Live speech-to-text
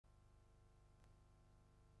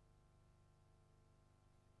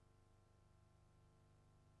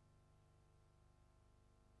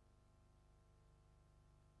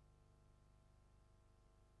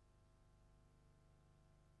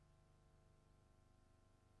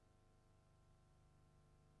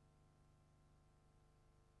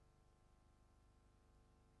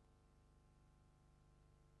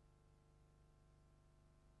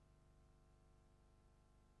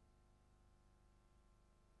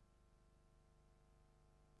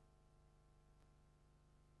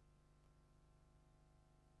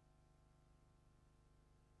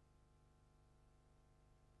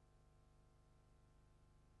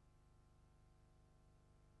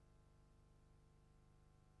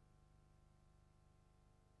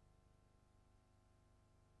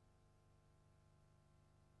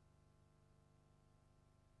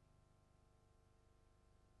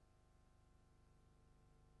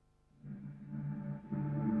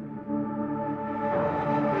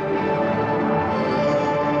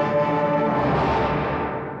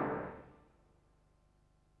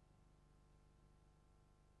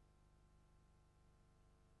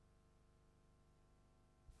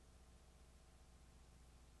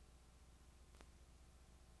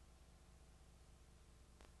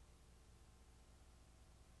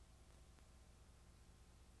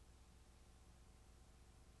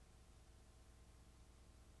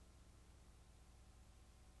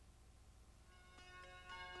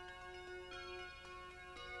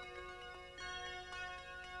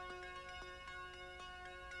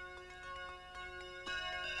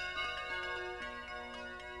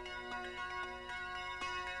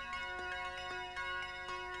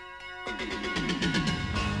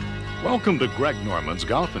Welcome to Greg Norman's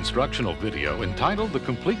golf instructional video entitled The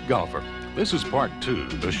Complete Golfer. This is part 2,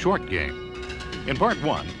 the short game. In part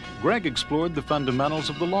 1, Greg explored the fundamentals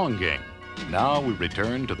of the long game. Now we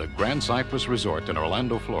return to the Grand Cypress Resort in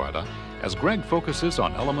Orlando, Florida, as Greg focuses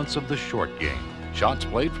on elements of the short game, shots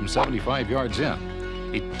played from 75 yards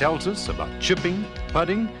in. He tells us about chipping,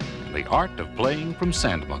 putting, and the art of playing from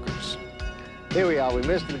sand bunkers. Here we are. We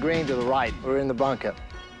missed the green to the right. We're in the bunker.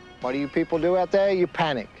 What do you people do out there? You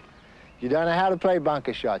panic. You don't know how to play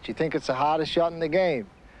bunker shots. You think it's the hardest shot in the game.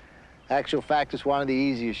 Actual fact, it's one of the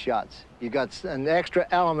easiest shots. You got an extra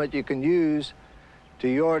element you can use to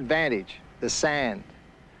your advantage, the sand.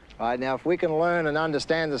 All right, now if we can learn and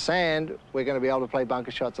understand the sand, we're going to be able to play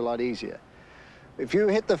bunker shots a lot easier. If you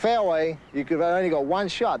hit the fairway, you could only got one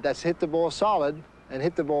shot. That's hit the ball solid and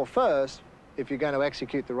hit the ball first if you're going to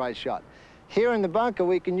execute the right shot. Here in the bunker,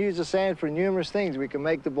 we can use the sand for numerous things. We can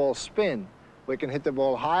make the ball spin. We can hit the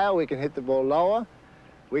ball higher, we can hit the ball lower,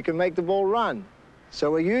 we can make the ball run.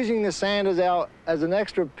 So we're using the sand as an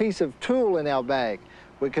extra piece of tool in our bag.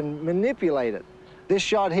 We can manipulate it. This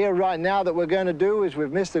shot here right now that we're going to do is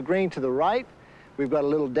we've missed the green to the right. We've got a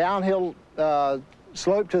little downhill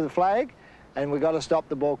slope to the flag, and we've got to stop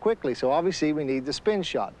the ball quickly. So obviously we need the spin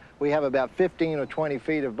shot. We have about 15 or 20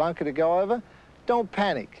 feet of bunker to go over. Don't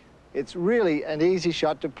panic. It's really an easy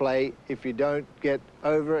shot to play if you don't get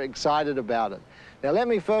overexcited about it. Now let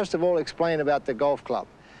me first of all explain about the golf club.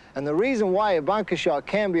 And the reason why a bunker shot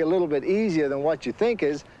can be a little bit easier than what you think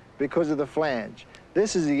is because of the flange.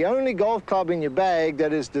 This is the only golf club in your bag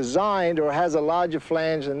that is designed or has a larger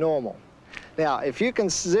flange than normal. Now if you can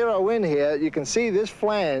zero in here, you can see this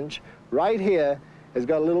flange right here has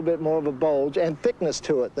got a little bit more of a bulge and thickness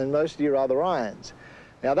to it than most of your other irons.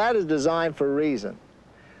 Now that is designed for a reason.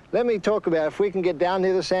 Let me talk about if we can get down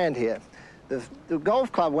near the sand here. The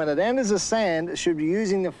golf club, when it enters the sand, should be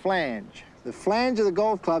using the flange. The flange of the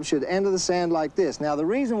golf club should enter the sand like this. Now, the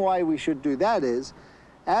reason why we should do that is,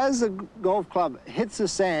 as the golf club hits the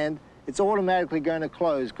sand, it's automatically going to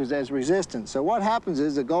close because there's resistance. So what happens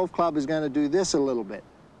is the golf club is going to do this a little bit.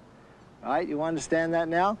 All right, you understand that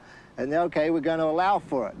now? And okay, we're going to allow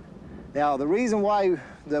for it. Now, the reason why,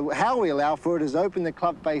 how we allow for it is open the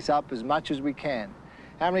club face up as much as we can.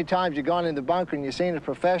 How many times you've gone in the bunker and you've seen a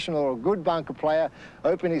professional or a good bunker player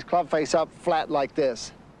open his club face up flat like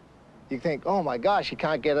this? You think, oh my gosh, he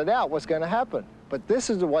can't get it out. What's going to happen? But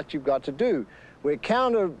this is what you've got to do. We're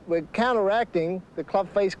counteracting the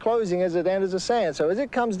club face closing as it enters the sand. So as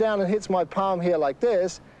it comes down and hits my palm here like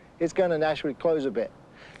this, it's going to naturally close a bit.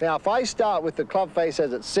 Now, if I start with the club face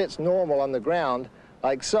as it sits normal on the ground,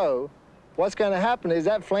 like so, what's going to happen is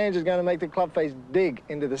that flange is going to make the club face dig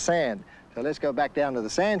into the sand. So let's go back down to the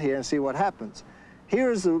sand here and see what happens.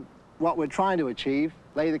 Here's what we're trying to achieve.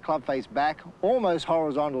 Lay the club face back, almost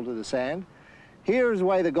horizontal to the sand. Here's the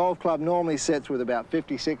way the golf club normally sits with about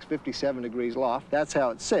 56, 57 degrees loft. That's how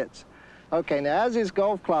it sits. Okay, now as this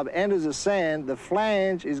golf club enters the sand, the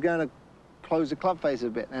flange is going to close the club face a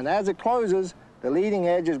bit. And as it closes, the leading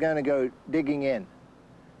edge is going to go digging in.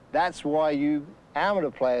 That's why you amateur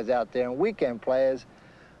players out there and weekend players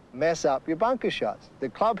mess up your bunker shots. The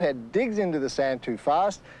club head digs into the sand too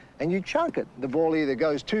fast and you chunk it. The ball either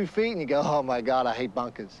goes 2 feet and you go, oh my God, I hate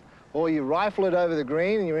bunkers. Or you rifle it over the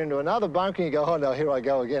green and you're into another bunker and you go, oh no, here I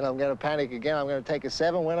go again. I'm going to panic again. I'm going to take a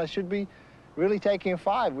 7 when I should be really taking a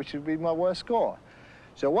 5, which would be my worst score.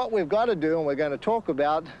 So what we've got to do, and we're going to talk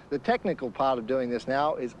about the technical part of doing this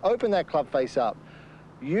now, is open that club face up.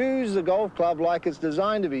 Use the golf club like it's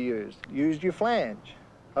designed to be used. Use your flange.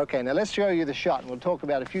 Okay, now let's show you the shot, and we'll talk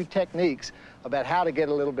about a few techniques about how to get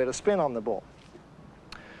a little bit of spin on the ball.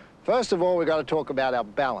 First of all, we've got to talk about our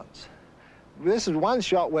balance. This is one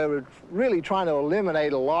shot where we're really trying to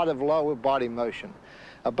eliminate a lot of lower body motion.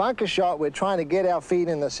 A bunker shot, we're trying to get our feet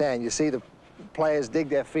in the sand. You see the players dig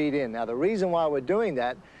their feet in. Now, the reason why we're doing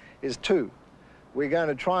that is 2. We're going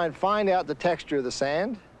to try and find out the texture of the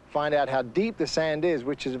sand, find out how deep the sand is,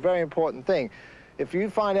 which is a very important thing. If you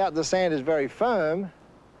find out the sand is very firm,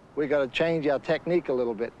 we've got to change our technique a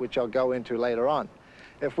little bit, which I'll go into later on.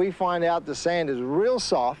 If we find out the sand is real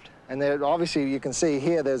soft, and there, obviously you can see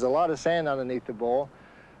here there's a lot of sand underneath the ball,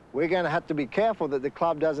 we're going to have to be careful that the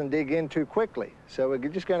club doesn't dig in too quickly. So we're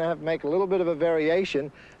just going to have to make a little bit of a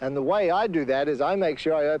variation, and the way I do that is I make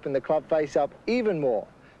sure I open the club face up even more,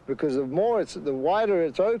 because the wider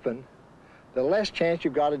it's open, the less chance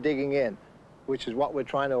you've got of digging in, which is what we're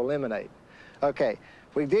trying to eliminate. Okay.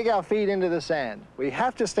 We dig our feet into the sand. We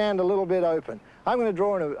have to stand a little bit open. I'm going to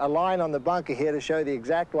draw a line on the bunker here to show the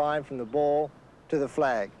exact line from the ball to the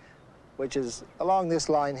flag, which is along this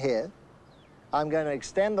line here. I'm going to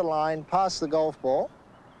extend the line past the golf ball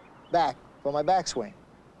back for my backswing.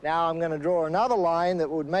 Now I'm going to draw another line that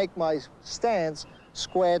would make my stance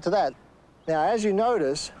square to that. Now, as you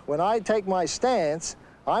notice, when I take my stance,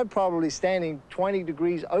 I'm probably standing 20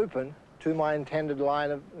 degrees open to my intended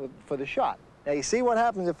line for the shot. Now, you see what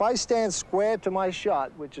happens if I stand square to my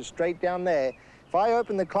shot, which is straight down there. If I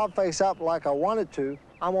open the club face up like I wanted to,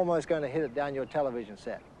 I'm almost going to hit it down your television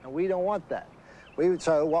set, and we don't want that.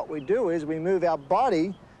 So what we do is we move our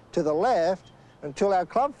body to the left until our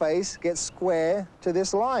club face gets square to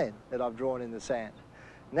this line that I've drawn in the sand.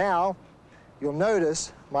 Now, you'll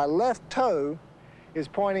notice my left toe is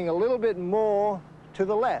pointing a little bit more to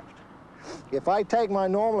the left. If I take my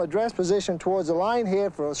normal address position towards the line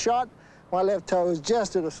here for a shot, my left toe is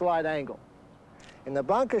just at a slight angle. In the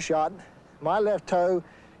bunker shot, my left toe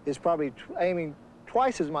is probably aiming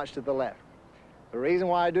twice as much to the left. The reason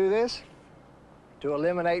why I do this? To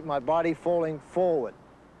eliminate my body falling forward.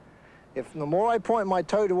 If the more I point my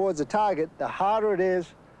toe towards the target, the harder it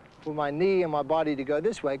is for my knee and my body to go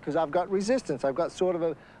this way, because I've got resistance. I've got sort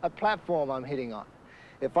of a platform I'm hitting on.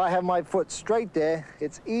 If I have my foot straight there,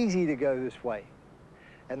 it's easy to go this way.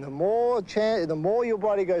 And the more your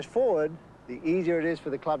body goes forward, the easier it is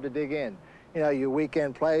for the club to dig in. You know, your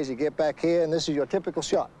weekend plays, you get back here, and this is your typical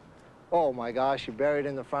shot. Oh my gosh, you're buried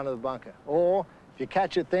in the front of the bunker. Or if you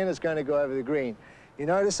catch it thin, it's going to go over the green. You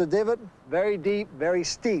notice the divot? Very deep, very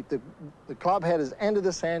steep. The club head has entered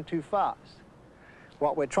the sand too fast.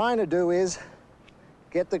 What we're trying to do is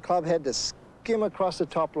get the club head to skim across the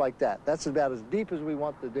top like that. That's about as deep as we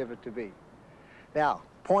want the divot to be. Now,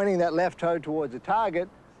 pointing that left toe towards the target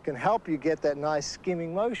can help you get that nice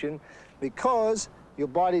skimming motion because your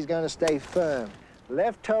body's going to stay firm.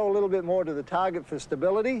 Left toe a little bit more to the target for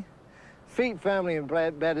stability, feet firmly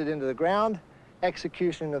embedded into the ground,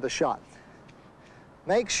 execution of the shot.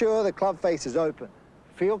 Make sure the club face is open.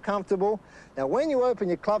 Feel comfortable. Now, when you open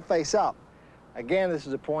your club face up, again, this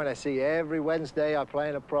is a point I see every Wednesday I play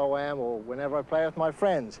in a Pro-Am or whenever I play with my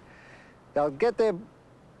friends. They'll get their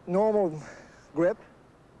normal grip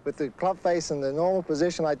with the club face in the normal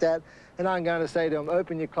position like that, and I'm going to say to them,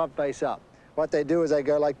 open your club face up. What they do is they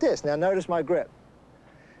go like this. Now, notice my grip.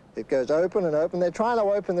 It goes open and open. They're trying to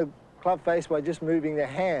open the club face by just moving their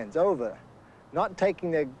hands over, not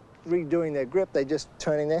redoing their grip, they're just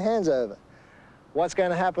turning their hands over. What's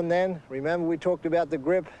going to happen then? Remember we talked about the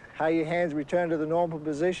grip, how your hands return to the normal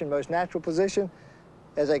position, most natural position.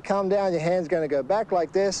 As they come down, your hand's going to go back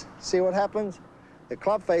like this. See what happens? The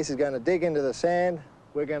club face is going to dig into the sand.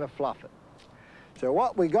 We're going to fluff it. So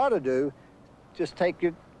what we got to do, just take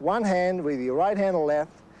your one hand with your right hand or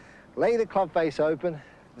left, lay the club face open,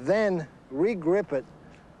 then re-grip it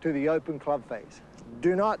to the open club face.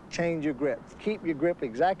 Do not change your grip. Keep your grip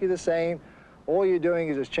exactly the same. All you're doing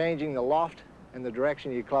is just changing the loft and the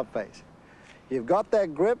direction of your club face. You've got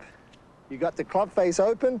that grip, you got the club face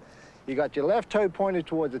open, you got your left toe pointed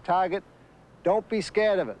towards the target. Don't be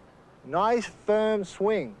scared of it. Nice, firm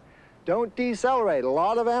swing. Don't decelerate. A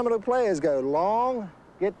lot of amateur players go long,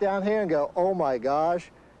 get down here and go, oh my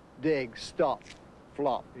gosh, dig, stop,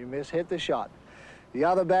 flop. You hit the shot. The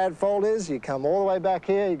other bad fault is you come all the way back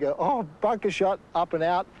here, you go, oh, bunker shot, up and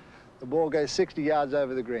out. The ball goes 60 yards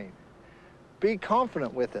over the green. Be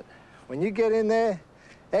confident with it. When you get in there,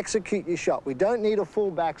 execute your shot. We don't need a full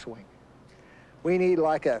backswing. We need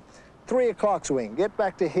like a 3 o'clock swing. Get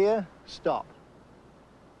back to here, stop.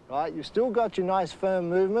 Right, you've still got your nice firm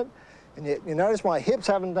movement, and you notice my hips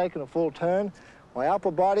haven't taken a full turn. My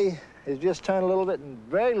upper body is just turned a little bit and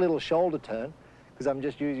very little shoulder turn, because I'm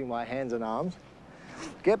just using my hands and arms.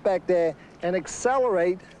 Get back there and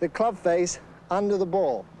accelerate the club face under the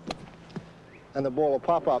ball. And the ball will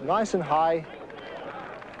pop up nice and high.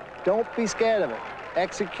 Don't be scared of it.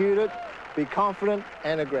 Execute it, be confident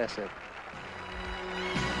and aggressive.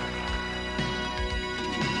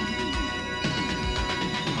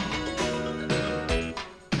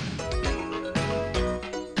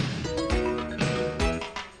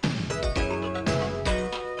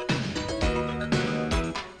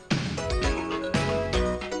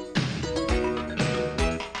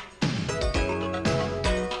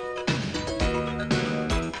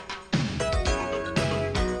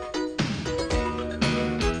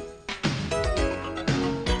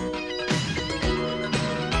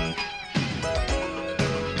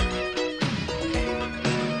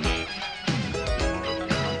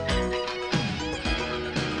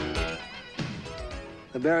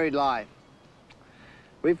 Buried lie.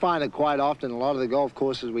 We find it quite often, a lot of the golf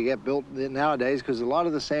courses we get built nowadays, because a lot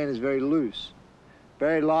of the sand is very loose.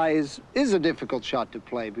 Buried lie is a difficult shot to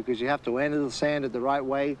play because you have to enter the sand at the right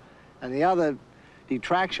way. And the other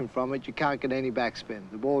detraction from it, you can't get any backspin.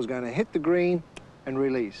 The ball's going to hit the green and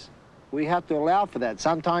release. We have to allow for that.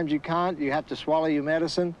 Sometimes you can't. You have to swallow your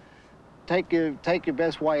medicine. Take your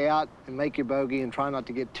best way out and make your bogey, and try not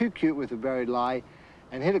to get too cute with the buried lie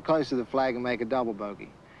and hit it close to the flag and make a double bogey.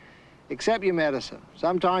 Accept your medicine.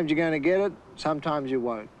 Sometimes you're going to get it, sometimes you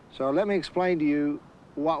won't. So let me explain to you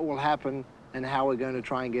what will happen and how we're going to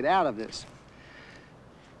try and get out of this.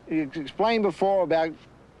 You explained before about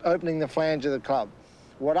opening the flange of the club.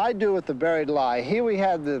 What I do with the buried lie, here we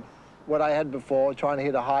had what I had before, trying to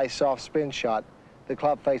hit a high, soft spin shot. The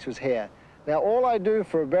club face was here. Now, all I do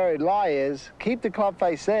for a buried lie is keep the club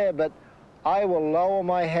face there, but I will lower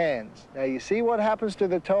my hands. Now, you see what happens to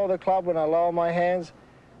the toe of the club when I lower my hands?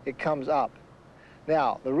 It comes up.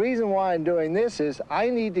 Now, the reason why I'm doing this is I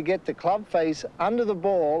need to get the club face under the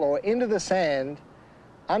ball or into the sand,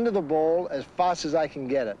 under the ball, as fast as I can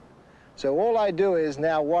get it. So all I do is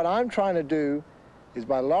now what I'm trying to do is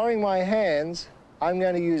by lowering my hands, I'm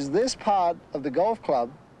going to use this part of the golf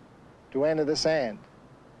club to enter the sand.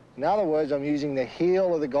 In other words, I'm using the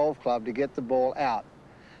heel of the golf club to get the ball out.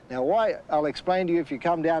 Now, why? I'll explain to you if you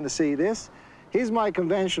come down to see this. Here's my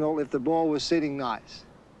conventional if the ball was sitting nice,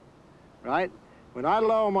 right? When I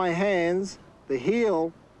lower my hands, the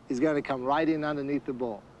heel is going to come right in underneath the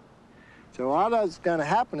ball. So what's going to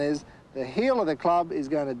happen is the heel of the club is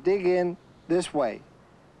going to dig in this way.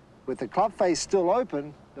 With the club face still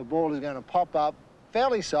open, the ball is going to pop up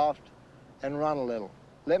fairly soft and run a little.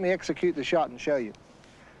 Let me execute the shot and show you.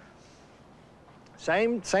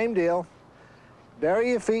 Same deal.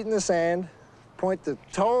 Bury your feet in the sand. Point the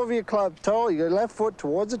toe of your left foot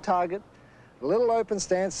towards the target. A little open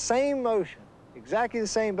stance, same motion. Exactly the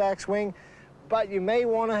same backswing, but you may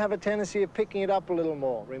want to have a tendency of picking it up a little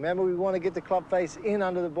more. Remember, we want to get the club face in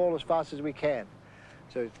under the ball as fast as we can.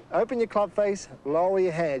 So open your club face, lower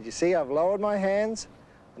your hands. You see, I've lowered my hands.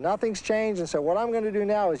 Nothing's changed, and so what I'm going to do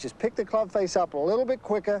now is just pick the club face up a little bit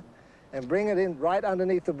quicker and bring it in right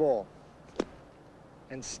underneath the ball.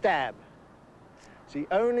 And stab. It's the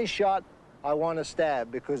only shot I want to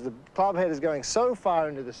stab because the club head is going so far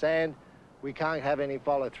into the sand, we can't have any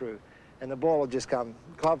follow through. And the ball will just come,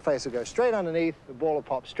 club face will go straight underneath, the ball will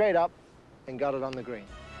pop straight up and got it on the green.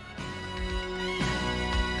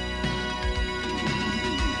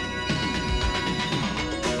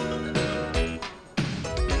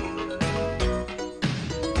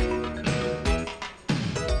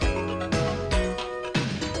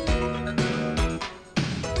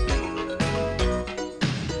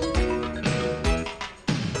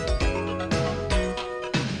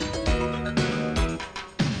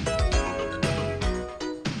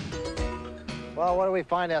 Well, what do we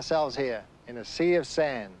find ourselves here? In a sea of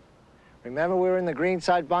sand. Remember, we were in the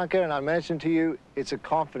greenside bunker, and I mentioned to you, it's a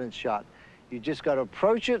confidence shot. You just got to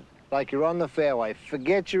approach it like you're on the fairway.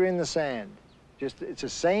 Forget you're in the sand. It's the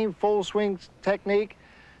same full swing technique,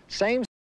 same